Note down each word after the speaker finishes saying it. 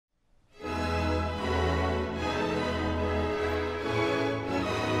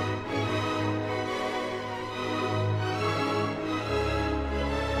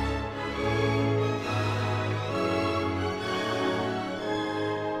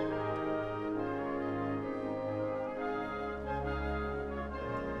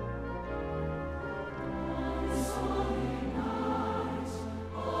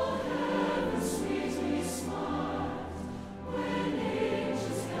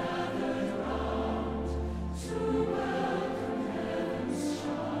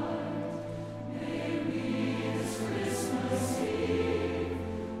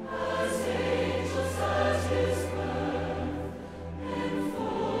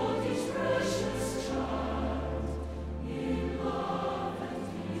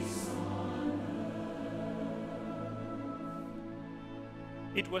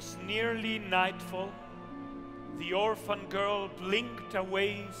It was nearly nightfall. The orphan girl blinked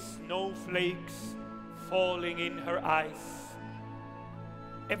away, snowflakes falling in her eyes.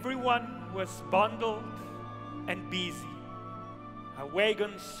 Everyone was bundled and busy. A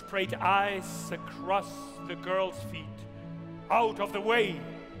wagon sprayed ice across the girl's feet. Out of the way,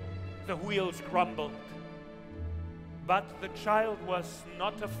 the wheels grumbled. But the child was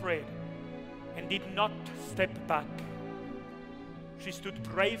not afraid and did not step back. She stood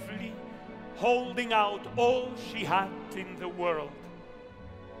bravely, holding out all she had in the world.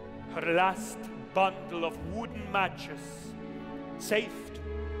 Her last bundle of wooden matches, saved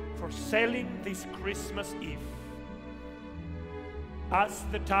for selling this Christmas Eve. As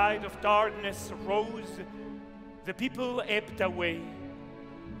the tide of darkness rose, the people ebbed away,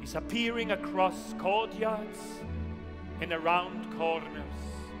 disappearing across courtyards and around corners.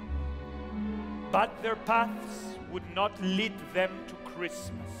 But their paths would not lead them to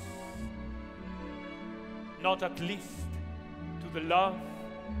Christmas. Not at least to the love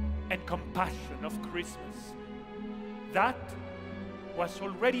and compassion of Christmas. That was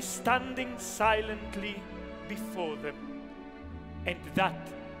already standing silently before them, and that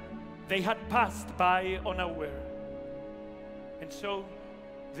they had passed by unaware. And so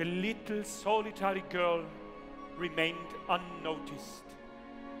the little solitary girl remained unnoticed.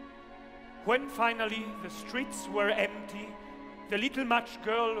 When finally the streets were empty, the little match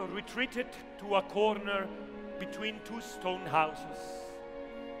girl retreated to a corner between two stone houses.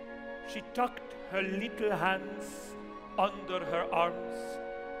 She tucked her little hands under her arms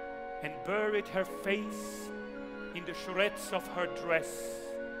and buried her face in the shreds of her dress.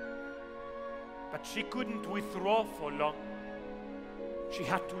 But she couldn't withdraw for long. She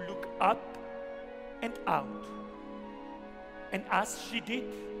had to look up and out. And as she did,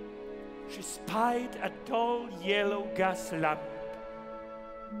 she spied a dull yellow gas lamp.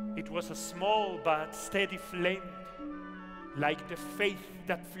 It was a small but steady flame, like the faith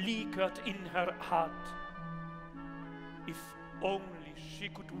that flickered in her heart. If only she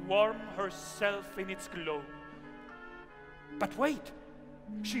could warm herself in its glow. But wait,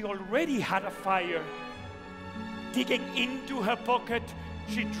 she already had a fire. Digging into her pocket,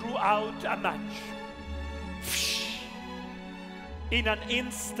 she drew out a match. In an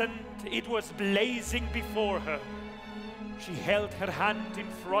instant, it was blazing before her. She held her hand in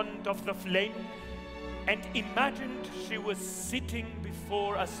front of the flame and imagined she was sitting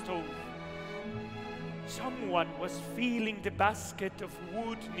before a stove. Someone was filling the basket of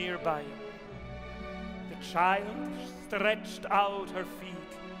wood nearby. The child stretched out her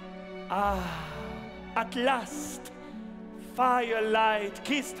feet. Ah, at last! Firelight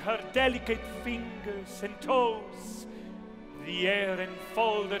kissed her delicate fingers and toes. The air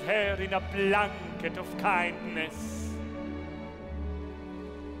enfolded her in a blanket of kindness.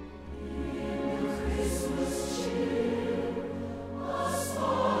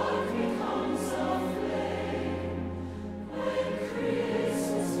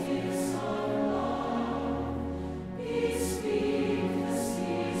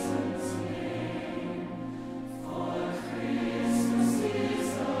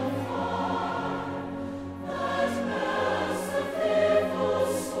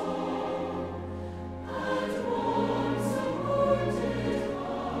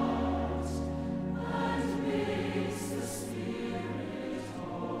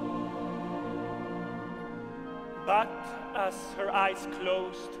 But as her eyes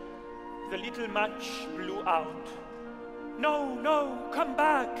closed, the little match blew out. "No, no, come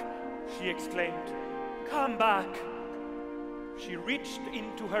back!" she exclaimed. "Come back!" She reached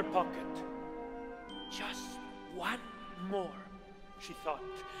into her pocket. "Just one more," she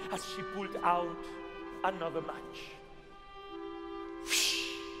thought, as she pulled out another match.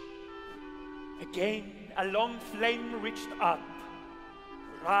 Again, a long flame reached up.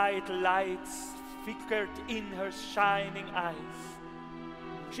 Bright lights flickered in her shining eyes.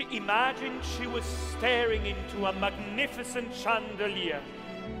 She imagined she was staring into a magnificent chandelier.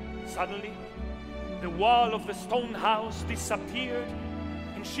 Suddenly, the wall of the stone house disappeared,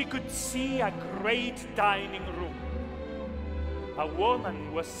 and she could see a great dining room. A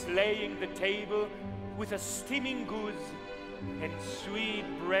woman was laying the table with a steaming goose and sweet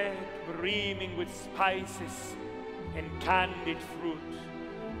bread brimming with spices and candied fruit.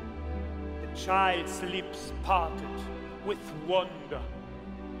 The child's lips parted with wonder.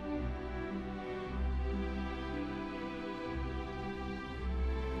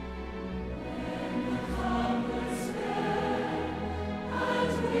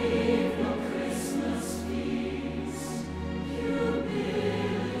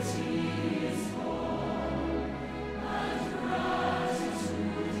 Humility is born, and gratitude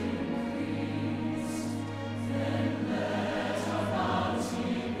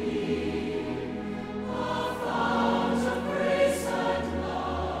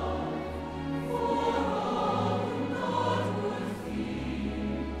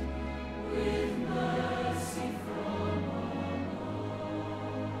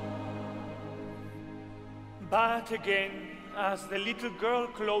But again, as the little girl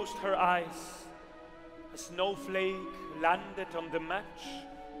closed her eyes, a snowflake landed on the match,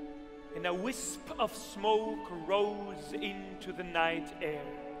 and a wisp of smoke rose into the night air.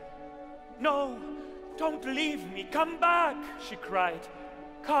 "No, don't leave me, come back," she cried.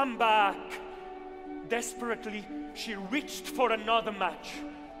 "Come back." Desperately, she reached for another match.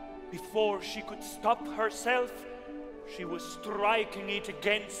 Before she could stop herself, she was striking it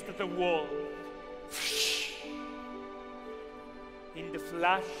against the wall. In the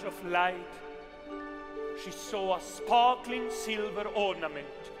flash of light, she saw a sparkling silver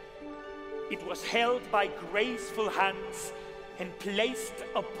ornament. It was held by graceful hands and placed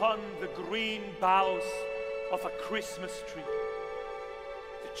upon the green boughs of a Christmas tree.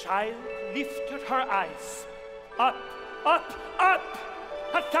 The child lifted her eyes. Up, up, up!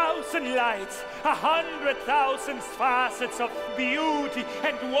 1,000 lights, 100,000 facets of beauty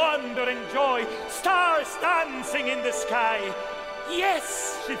and wonder and joy, stars dancing in the sky.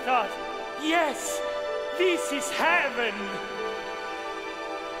 Yes, she thought, yes, this is heaven.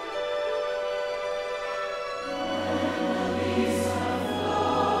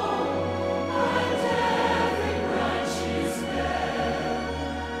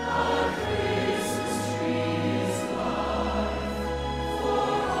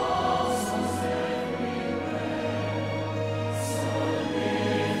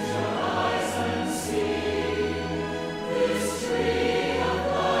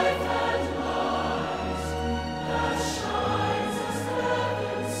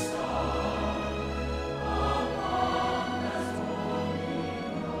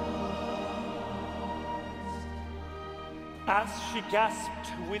 As she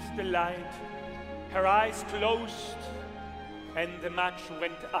gasped with delight, her eyes closed and the match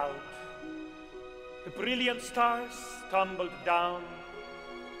went out. The brilliant stars tumbled down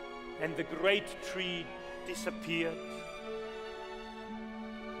and the great tree disappeared.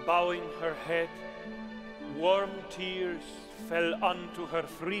 Bowing her head, warm tears fell onto her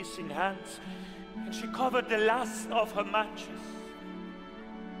freezing hands, and she covered the last of her matches.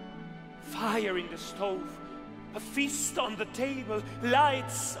 Fire in the stove, a feast on the table,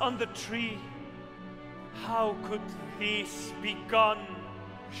 lights on the tree. How could this be gone,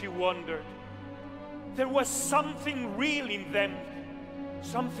 she wondered. There was something real in them,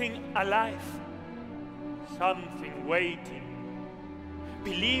 something alive, something waiting.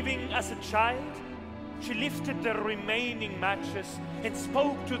 Believing as a child, she lifted the remaining matches and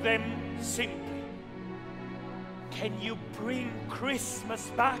spoke to them simply. Can you bring Christmas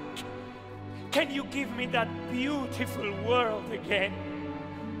back? Can you give me that beautiful world again?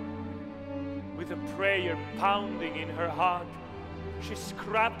 With a prayer pounding in her heart, she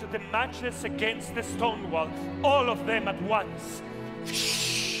scrapped the matches against the stone wall, all of them at once.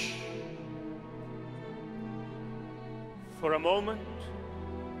 For a moment,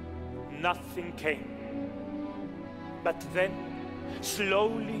 nothing came. But then,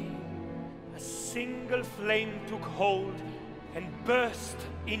 slowly, a single flame took hold and burst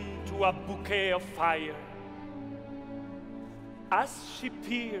into a bouquet of fire. As she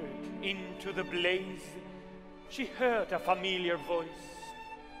peered into the blaze, she heard a familiar voice.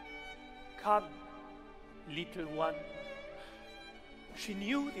 Come, little one. She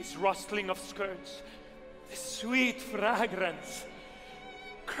knew this rustling of skirts, the sweet fragrance.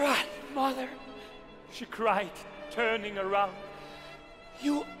 Grandmother, she cried, turning around.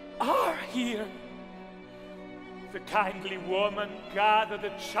 You are here. The kindly woman gathered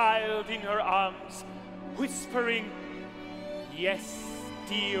the child in her arms, whispering, yes,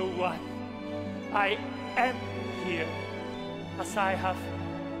 dear one, I am here, as I have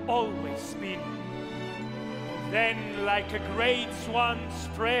always been. Then, like a great swan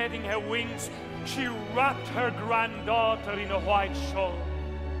spreading her wings, she wrapped her granddaughter in a white shawl.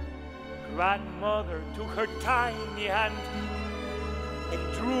 Grandmother took her tiny hand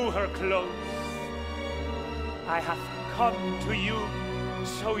and drew her close. I have come to you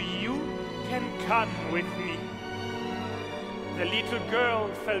so you can come with me. The little girl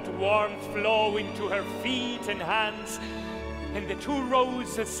felt warmth flow into her feet and hands, and the two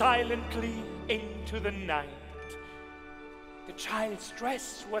rose silently into the night. The child's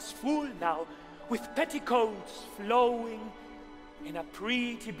dress was full now, with petticoats flowing and a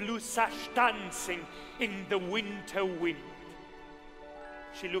pretty blue sash dancing in the winter wind.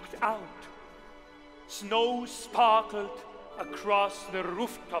 She looked out. Snow sparkled across the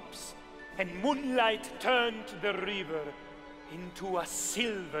rooftops, and moonlight turned the river into a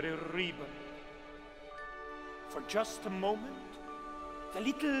silvery ribbon. For just a moment, the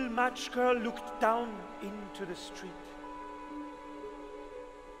little match girl looked down into the street.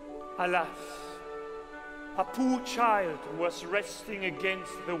 Alas, a poor child was resting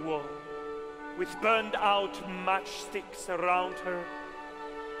against the wall, with burned out matchsticks around her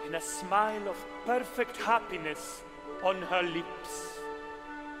and a smile of perfect happiness on her lips.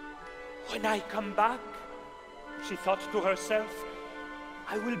 When I come back, she thought to herself,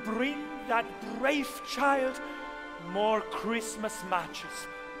 I will bring that brave child more Christmas matches.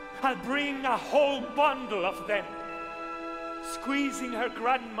 I'll bring a whole bundle of them. Squeezing her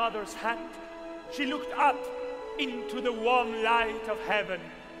grandmother's hand, she looked up into the warm light of heaven.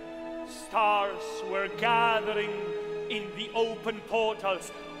 Stars were gathering in the open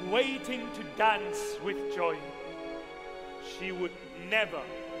portals, waiting to dance with joy. She would never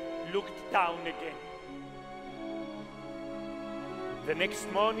look down again. The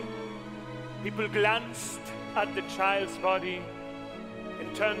next morning, people glanced at the child's body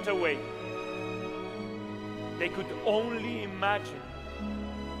and turned away. They could only imagine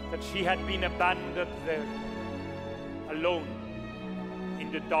that she had been abandoned there, alone in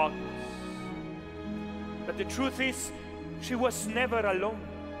the darkness. But the truth is, she was never alone.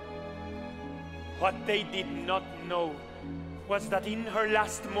 What they did not know was that in her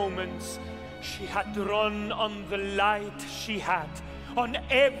last moments, she had drawn on the light she had, on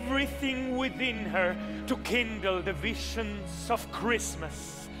everything within her, to kindle the visions of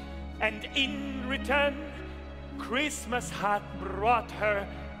Christmas. And in return, Christmas had brought her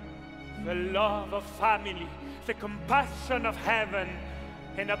the love of family, the compassion of heaven,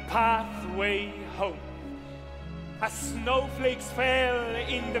 and a pathway home. As snowflakes fell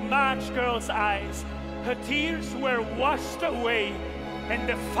in the match girl's eyes, her tears were washed away, and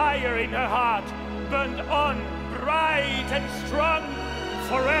the fire in her heart burned on bright and strong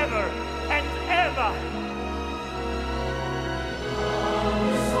forever and ever.